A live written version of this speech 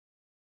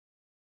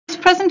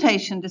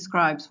presentation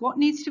describes what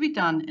needs to be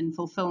done in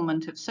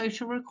fulfilment of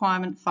Social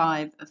Requirement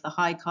 5 of the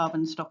High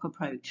Carbon Stock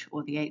Approach,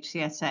 or the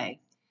HCSA.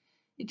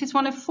 It is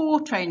one of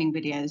 4 training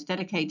videos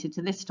dedicated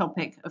to this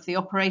topic of the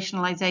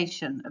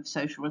operationalisation of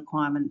Social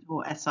Requirement,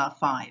 or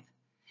SR5.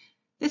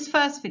 This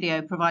first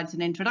video provides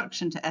an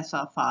introduction to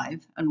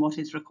SR5 and what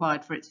is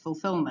required for its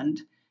fulfilment,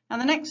 and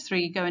the next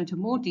 3 go into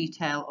more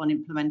detail on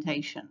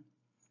implementation.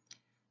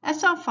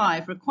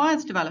 SR5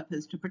 requires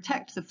developers to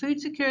protect the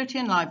food security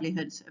and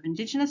livelihoods of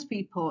Indigenous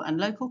people and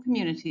local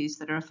communities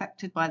that are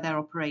affected by their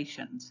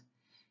operations.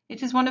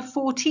 It is one of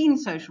 14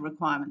 social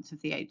requirements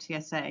of the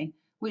HCSA,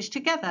 which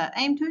together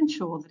aim to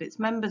ensure that its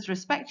members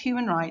respect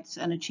human rights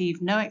and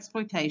achieve no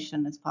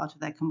exploitation as part of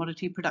their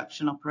commodity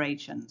production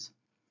operations.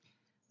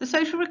 The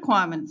social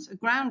requirements are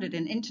grounded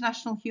in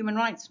international human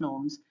rights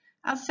norms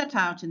as set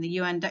out in the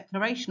UN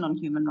Declaration on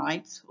Human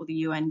Rights, or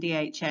the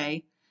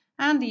UNDHA,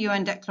 and the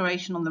UN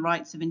Declaration on the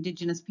Rights of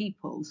Indigenous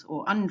Peoples,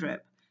 or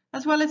UNDRIP,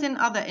 as well as in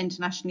other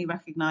internationally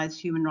recognised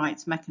human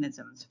rights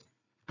mechanisms.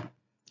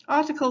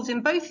 Articles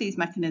in both these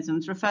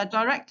mechanisms refer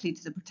directly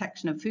to the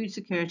protection of food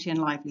security and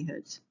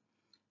livelihoods.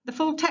 The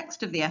full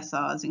text of the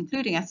SRs,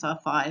 including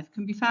SR5,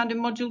 can be found in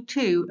Module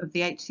 2 of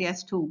the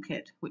HCS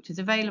Toolkit, which is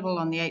available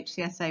on the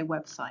HCSA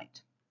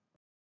website.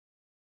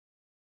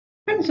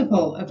 The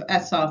principle of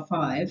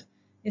SR5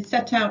 is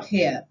set out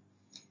here.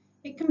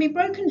 It can be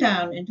broken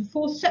down into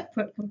 4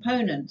 separate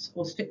components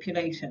or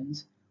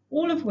stipulations,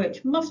 all of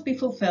which must be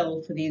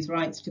fulfilled for these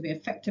rights to be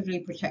effectively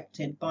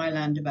protected by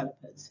land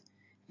developers.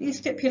 These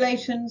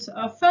stipulations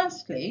are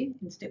firstly,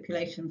 in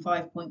stipulation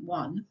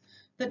 5.1,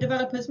 that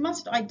developers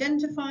must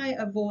identify,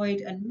 avoid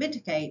and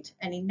mitigate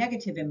any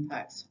negative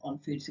impacts on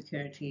food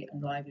security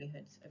and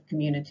livelihoods of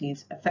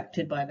communities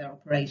affected by their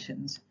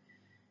operations.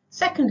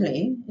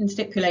 Secondly, in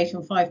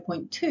stipulation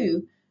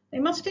 5.2, they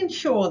must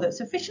ensure that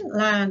sufficient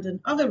land and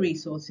other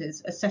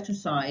resources are set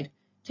aside,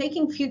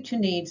 taking future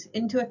needs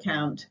into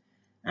account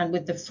and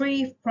with the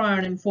free, prior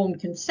and informed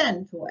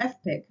consent, or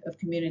FPIC, of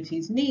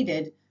communities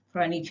needed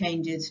for any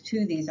changes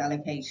to these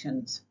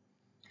allocations.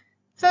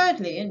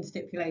 Thirdly, in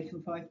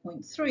stipulation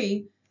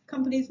 5.3,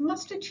 companies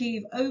must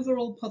achieve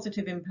overall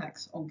positive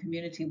impacts on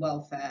community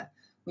welfare,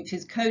 which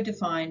is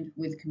co-defined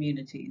with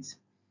communities.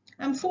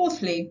 And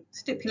fourthly,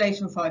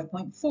 stipulation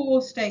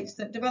 5.4 states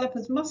that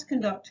developers must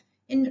conduct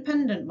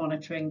independent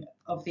monitoring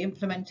of the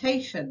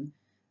implementation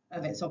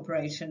of its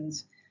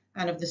operations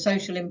and of the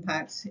social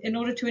impacts in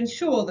order to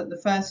ensure that the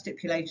first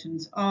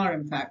stipulations are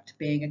in fact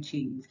being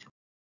achieved.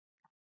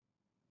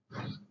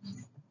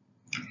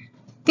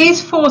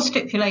 These 4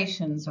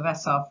 stipulations of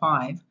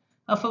SR5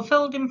 are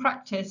fulfilled in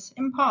practice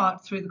in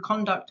part through the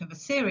conduct of a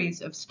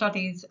series of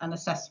studies and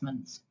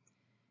assessments.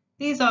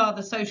 These are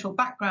the Social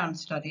Background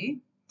Study,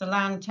 the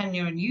Land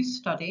Tenure and Use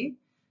Study,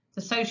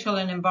 the Social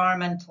and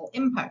Environmental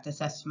Impact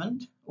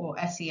Assessment, or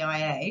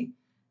SEIA,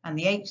 and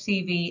the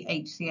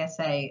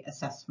HCV-HCSA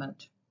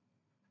assessment.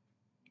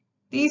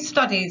 These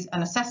studies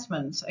and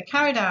assessments are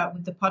carried out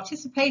with the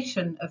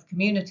participation of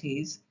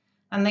communities,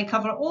 and they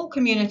cover all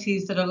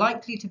communities that are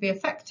likely to be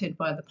affected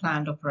by the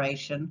planned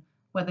operation,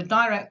 whether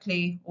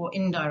directly or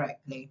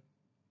indirectly.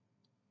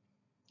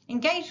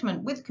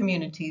 Engagement with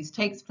communities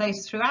takes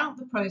place throughout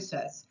the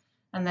process,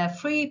 and their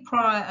free,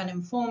 prior and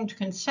informed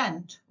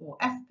consent, or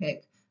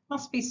FPIC,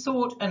 must be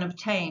sought and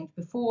obtained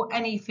before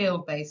any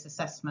field-based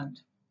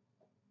assessment.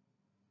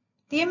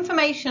 The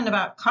information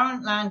about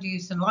current land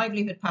use and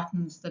livelihood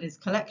patterns that is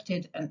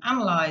collected and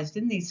analysed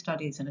in these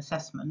studies and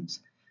assessments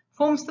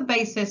forms the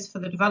basis for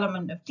the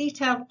development of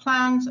detailed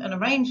plans and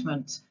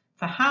arrangements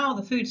for how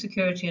the food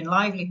security and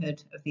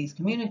livelihood of these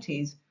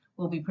communities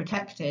will be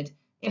protected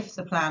if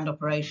the planned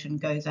operation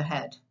goes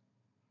ahead.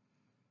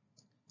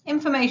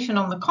 Information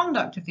on the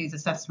conduct of these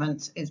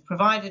assessments is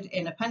provided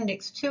in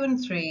Appendix 2 and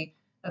 3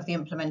 of the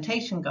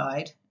Implementation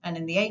Guide and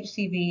in the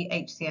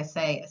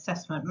HCV-HCSA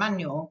Assessment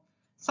Manual,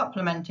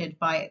 supplemented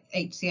by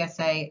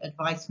HCSA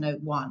Advice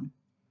Note 1.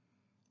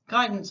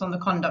 Guidance on the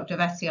conduct of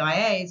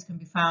SEIAs can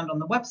be found on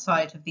the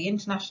website of the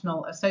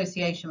International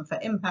Association for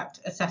Impact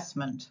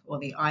Assessment, or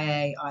the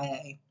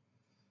IAIA.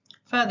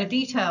 Further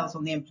details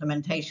on the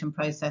implementation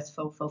process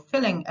for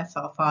fulfilling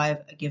SR5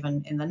 are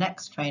given in the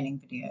next training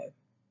video.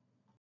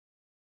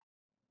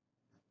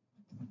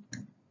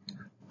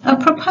 A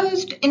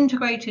proposed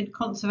Integrated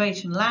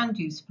Conservation Land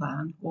Use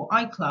Plan, or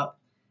ICLUP,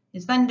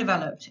 is then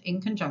developed in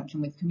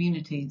conjunction with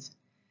communities.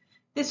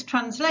 This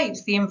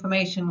translates the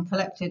information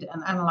collected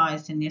and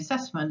analysed in the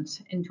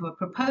assessments into a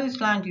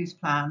proposed land use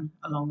plan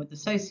along with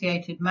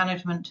associated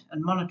management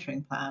and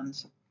monitoring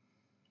plans.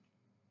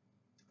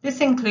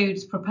 This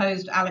includes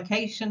proposed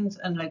allocations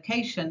and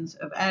locations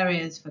of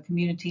areas for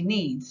community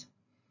needs.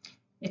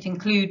 It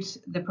includes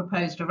the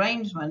proposed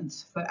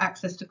arrangements for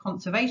access to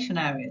conservation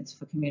areas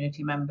for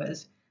community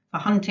members, for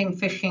hunting,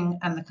 fishing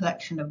and the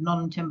collection of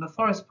non-timber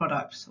forest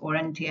products, or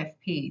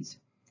NTFPs.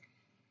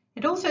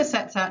 It also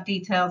sets out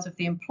details of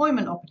the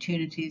employment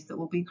opportunities that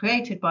will be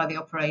created by the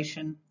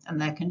operation and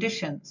their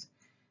conditions.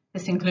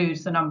 This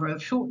includes the number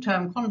of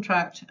short-term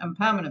contract and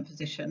permanent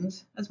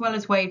positions, as well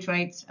as wage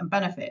rates and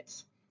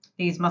benefits,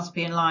 These must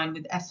be in line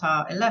with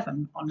SR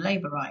 11 on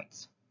labour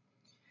rights.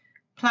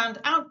 Planned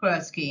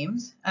outgrowth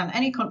schemes and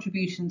any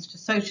contributions to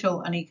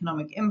social and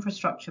economic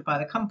infrastructure by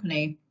the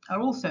company are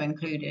also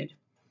included.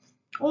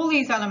 All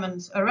these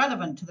elements are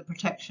relevant to the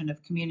protection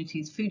of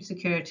communities' food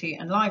security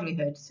and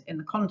livelihoods in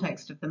the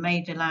context of the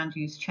major land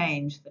use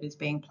change that is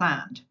being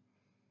planned.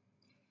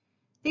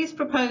 These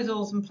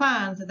proposals and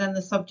plans are then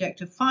the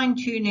subject of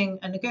fine-tuning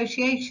and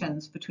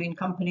negotiations between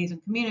companies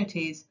and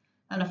communities,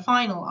 and a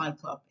final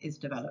ICLUP is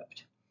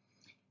developed.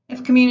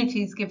 If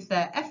communities give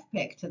their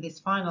FPIC to this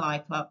final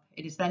ICLUP,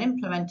 it is then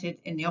implemented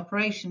in the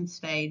operations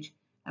stage,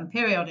 and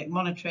periodic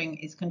monitoring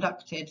is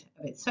conducted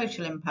of its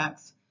social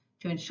impacts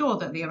to ensure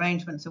that the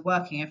arrangements are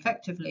working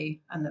effectively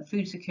and that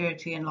food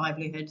security and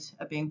livelihoods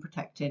are being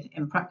protected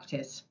in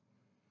practice.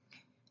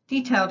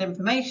 Detailed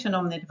information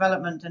on the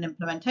development and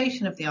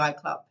implementation of the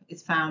ICLUP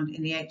is found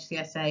in the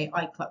HCSA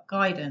ICLUP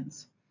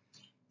guidance.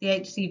 The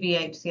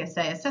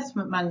HCSA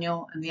assessment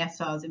manual and the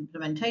SR's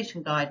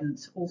implementation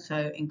guidance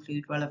also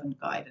include relevant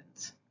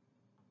guidance.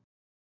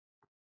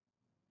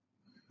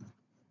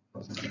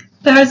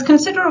 There is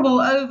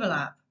considerable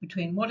overlap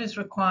between what is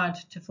required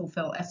to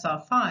fulfil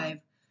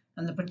SR5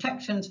 and the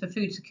protections for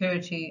food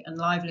security and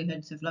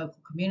livelihoods of local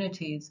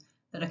communities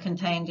that are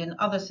contained in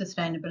other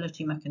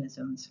sustainability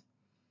mechanisms.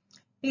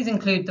 These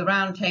include the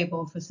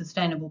Roundtable for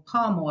Sustainable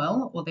Palm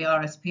Oil, or the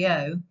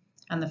RSPO,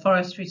 and the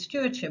Forestry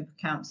Stewardship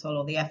Council,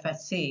 or the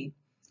FSC.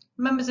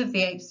 Members of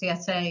the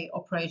HCSA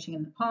operating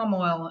in the palm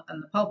oil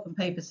and the pulp and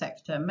paper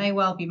sector may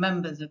well be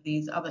members of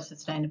these other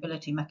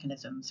sustainability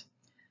mechanisms.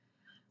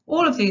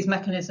 All of these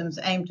mechanisms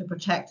aim to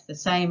protect the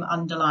same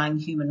underlying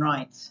human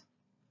rights.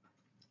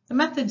 The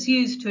methods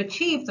used to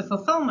achieve the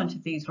fulfilment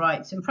of these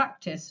rights in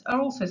practice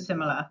are also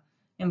similar,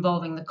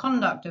 involving the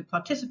conduct of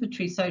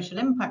participatory social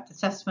impact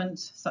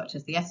assessments, such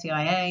as the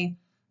SEIA,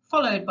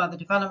 followed by the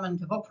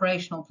development of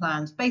operational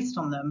plans based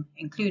on them,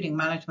 including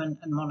management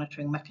and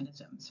monitoring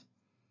mechanisms.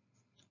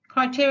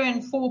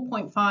 Criterion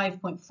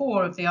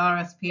 4.5.4 of the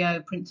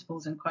RSPO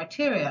Principles and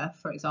Criteria,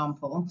 for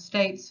example,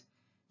 states,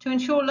 to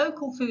ensure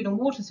local food and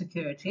water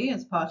security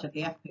as part of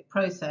the FPIC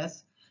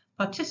process,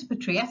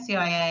 participatory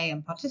SEIA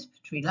and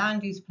participatory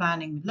land use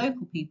planning with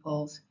local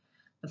peoples,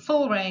 the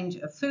full range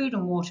of food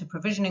and water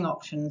provisioning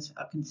options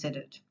are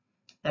considered.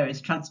 There is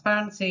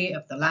transparency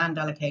of the land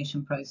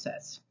allocation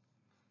process.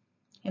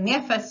 In the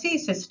FSC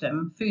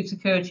system, food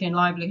security and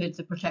livelihoods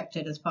are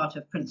protected as part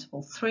of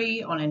Principle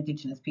 3 on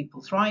Indigenous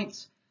peoples'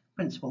 rights,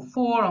 Principle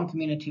 4 on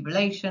community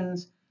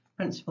relations,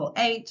 Principle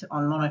 8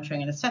 on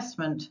monitoring and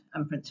assessment,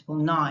 and Principle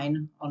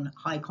 9 on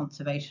high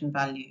conservation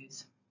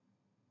values.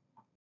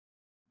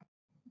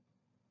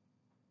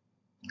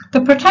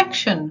 The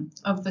protection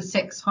of the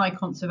 6 high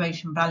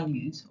conservation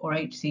values, or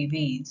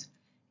HCVs,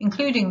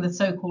 including the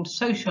so-called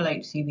social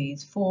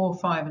HCVs 4,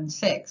 5 and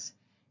 6,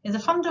 is a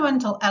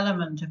fundamental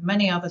element of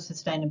many other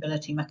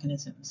sustainability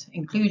mechanisms,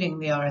 including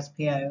the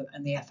RSPO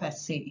and the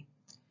FSC.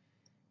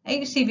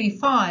 HCV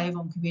 5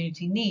 on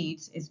community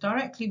needs is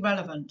directly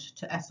relevant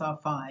to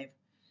SR5.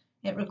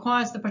 It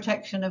requires the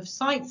protection of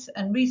sites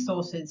and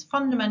resources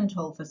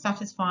fundamental for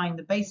satisfying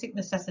the basic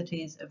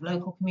necessities of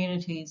local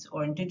communities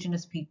or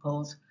Indigenous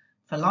peoples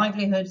for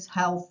livelihoods,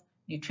 health,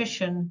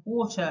 nutrition,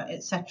 water,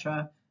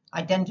 etc.,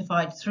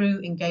 identified through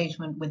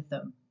engagement with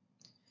them.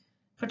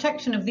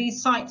 Protection of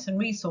these sites and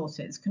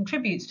resources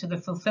contributes to the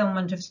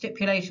fulfilment of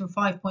Stipulation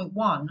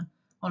 5.1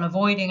 on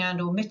avoiding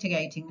and/or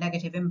mitigating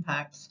negative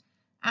impacts,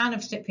 and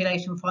of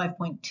Stipulation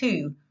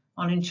 5.2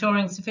 on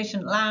ensuring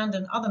sufficient land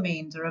and other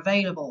means are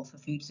available for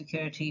food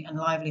security and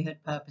livelihood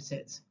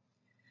purposes.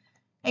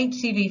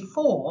 HCV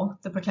 4,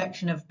 the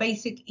protection of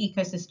basic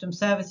ecosystem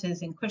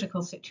services in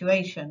critical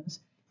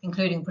situations,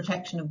 including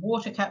protection of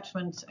water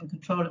catchments and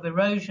control of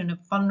erosion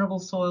of vulnerable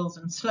soils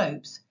and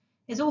slopes,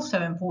 is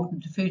also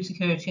important to food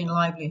security and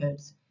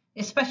livelihoods,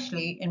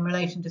 especially in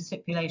relation to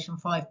Stipulation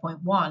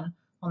 5.1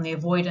 on the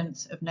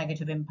avoidance of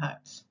negative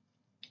impacts.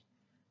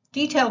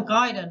 Detailed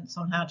guidance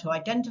on how to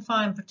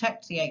identify and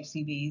protect the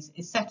HCVs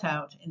is set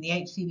out in the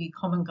HCV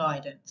Common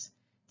Guidance.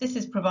 This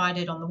is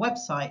provided on the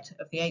website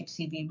of the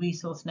HCV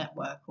Resource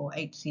Network, or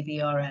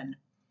HCVRN.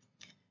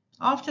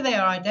 After they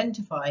are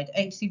identified,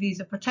 HCVs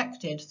are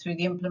protected through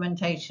the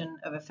implementation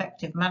of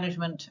effective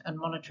management and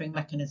monitoring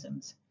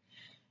mechanisms.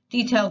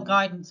 Detailed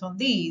guidance on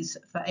these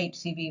for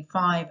HCV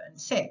 5 and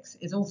 6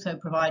 is also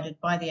provided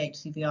by the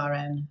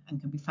HCVRN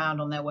and can be found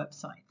on their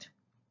website.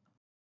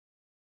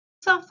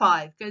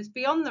 SR5 goes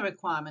beyond the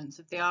requirements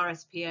of the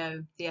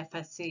RSPO, the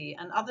FSC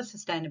and other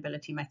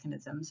sustainability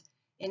mechanisms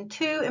in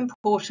 2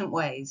 important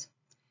ways.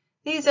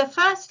 These are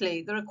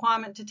firstly the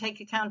requirement to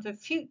take account of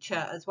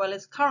future as well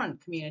as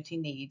current community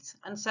needs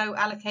and so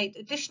allocate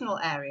additional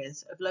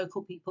areas of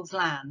local people's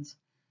lands,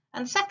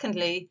 and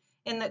secondly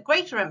in that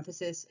greater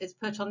emphasis is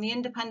put on the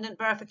independent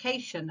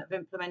verification of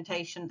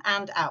implementation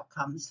and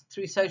outcomes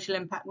through social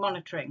impact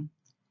monitoring.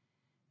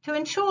 To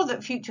ensure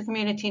that future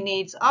community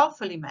needs are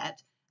fully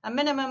met, a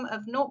minimum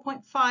of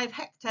 0.5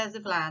 hectares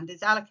of land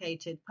is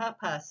allocated per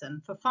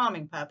person for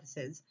farming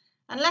purposes,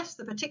 unless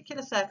the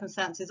particular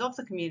circumstances of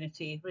the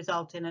community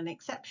result in an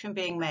exception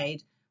being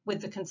made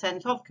with the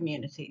consent of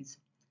communities.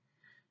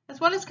 As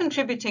well as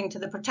contributing to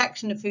the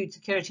protection of food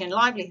security and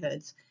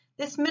livelihoods,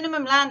 this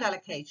minimum land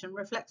allocation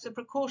reflects a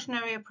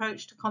precautionary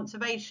approach to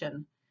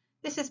conservation.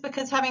 This is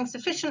because having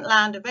sufficient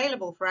land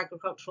available for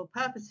agricultural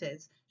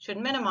purposes should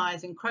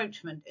minimise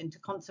encroachment into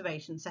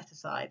conservation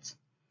set-asides.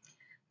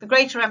 The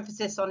greater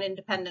emphasis on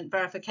independent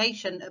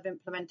verification of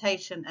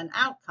implementation and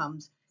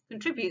outcomes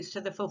contributes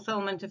to the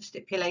fulfilment of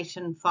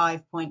Stipulation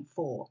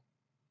 5.4.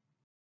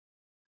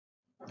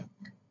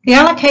 The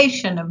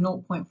allocation of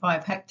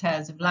 0.5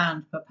 hectares of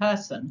land per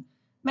person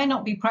may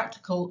not be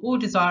practical or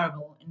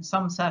desirable in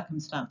some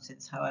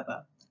circumstances,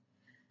 however.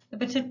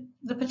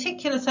 The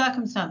particular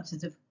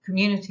circumstances of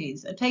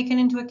communities are taken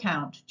into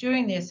account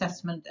during the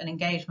assessment and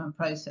engagement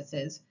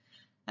processes,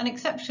 and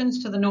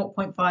exceptions to the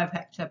 0.5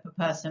 hectare per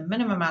person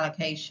minimum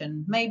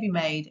allocation may be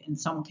made in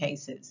some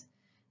cases.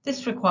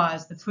 This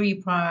requires the free,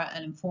 prior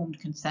and informed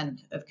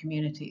consent of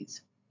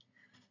communities.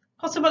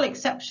 Possible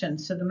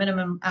exceptions to the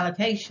minimum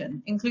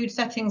allocation include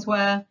settings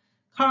where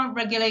current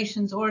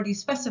regulations already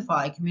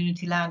specify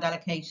community land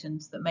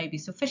allocations that may be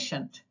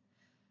sufficient,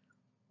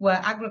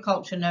 where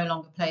agriculture no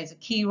longer plays a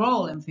key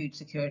role in food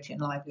security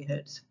and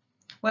livelihoods,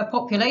 where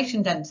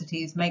population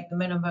densities make the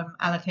minimum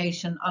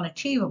allocation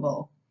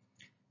unachievable,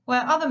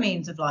 where other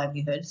means of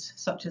livelihoods,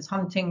 such as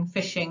hunting,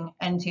 fishing,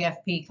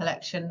 NTFP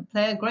collection,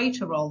 play a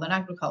greater role than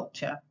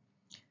agriculture,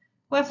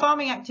 where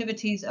farming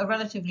activities are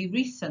relatively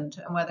recent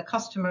and where the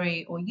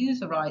customary or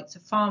user rights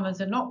of farmers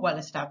are not well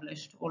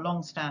established or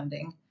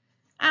long-standing,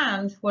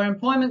 and where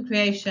employment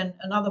creation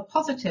and other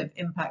positive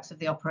impacts of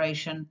the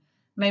operation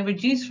may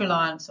reduce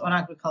reliance on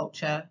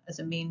agriculture as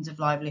a means of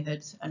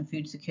livelihoods and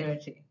food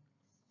security.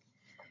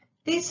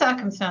 These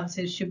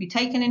circumstances should be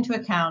taken into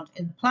account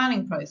in the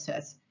planning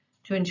process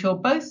to ensure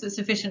both that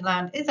sufficient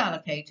land is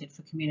allocated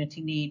for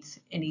community needs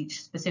in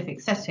each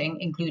specific setting,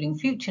 including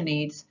future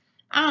needs,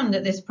 and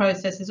that this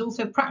process is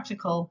also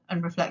practical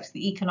and reflects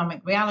the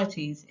economic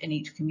realities in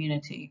each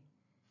community.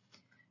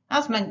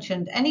 As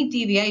mentioned, any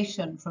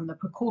deviation from the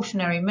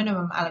precautionary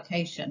minimum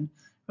allocation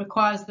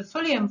requires the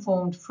fully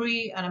informed,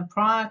 free and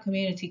prior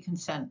community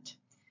consent.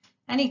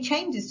 Any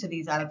changes to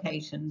these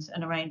allocations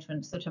and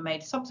arrangements that are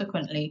made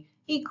subsequently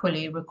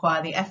equally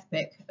require the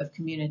FPIC of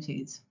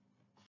communities.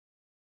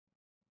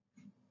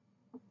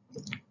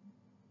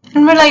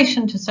 In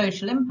relation to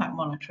social impact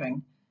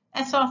monitoring,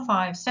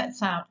 SR5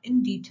 sets out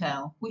in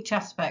detail which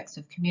aspects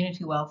of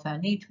community welfare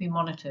need to be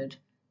monitored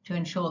to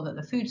ensure that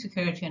the food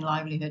security and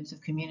livelihoods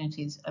of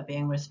communities are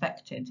being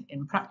respected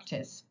in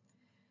practice.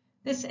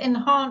 This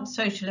enhanced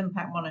social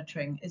impact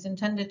monitoring is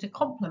intended to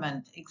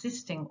complement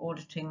existing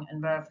auditing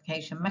and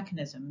verification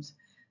mechanisms,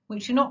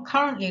 which do not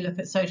currently look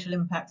at social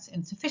impacts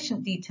in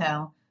sufficient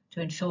detail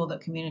to ensure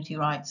that community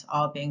rights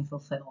are being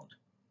fulfilled.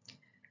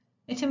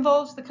 It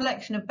involves the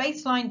collection of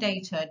baseline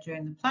data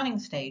during the planning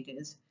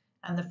stages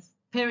and the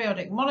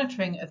periodic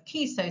monitoring of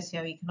key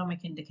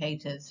socio-economic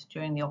indicators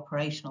during the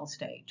operational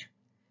stage.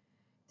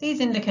 These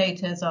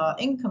indicators are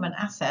income and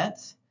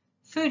assets,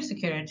 food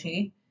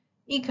security,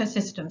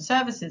 ecosystem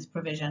services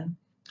provision,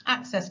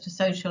 access to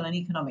social and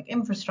economic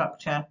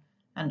infrastructure,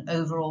 and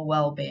overall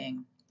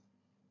well-being.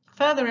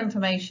 Further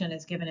information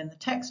is given in the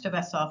text of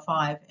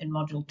SR5 in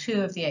Module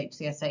 2 of the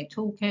HCSA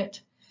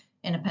Toolkit,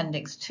 in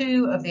Appendix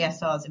 2 of the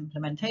SR's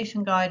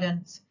implementation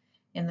guidance,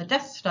 in the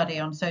desk study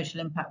on social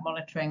impact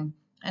monitoring,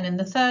 and in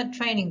the third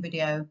training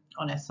video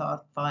on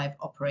SR5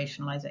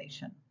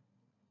 operationalisation.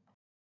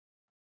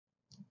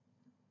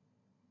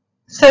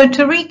 So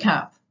to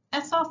recap,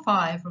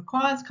 SR5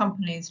 requires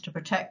companies to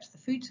protect the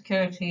food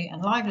security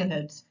and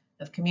livelihoods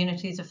of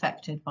communities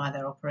affected by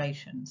their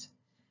operations.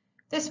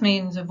 This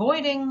means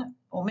avoiding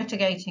or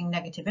mitigating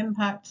negative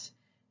impacts,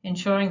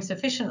 ensuring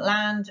sufficient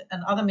land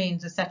and other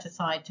means are set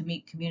aside to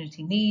meet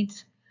community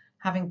needs,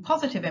 having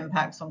positive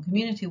impacts on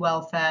community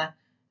welfare,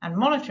 and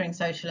monitoring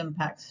social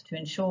impacts to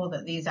ensure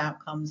that these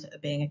outcomes are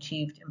being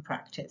achieved in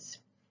practice.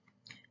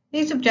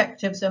 These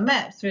objectives are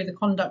met through the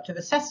conduct of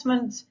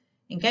assessments,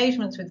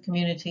 engagements with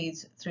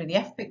communities through the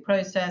FPIC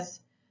process,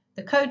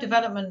 the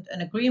co-development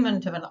and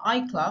agreement of an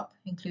ICLUP,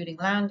 including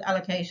land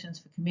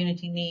allocations for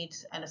community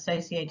needs and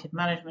associated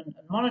management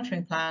and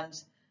monitoring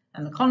plans,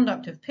 and the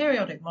conduct of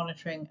periodic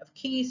monitoring of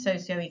key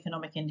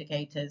socio-economic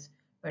indicators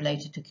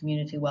related to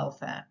community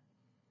welfare.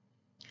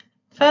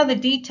 Further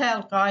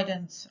detailed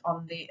guidance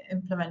on the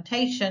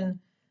implementation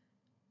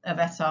of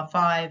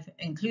SR5,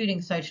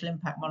 including social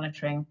impact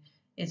monitoring,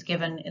 is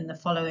given in the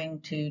following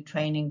two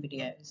training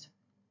videos.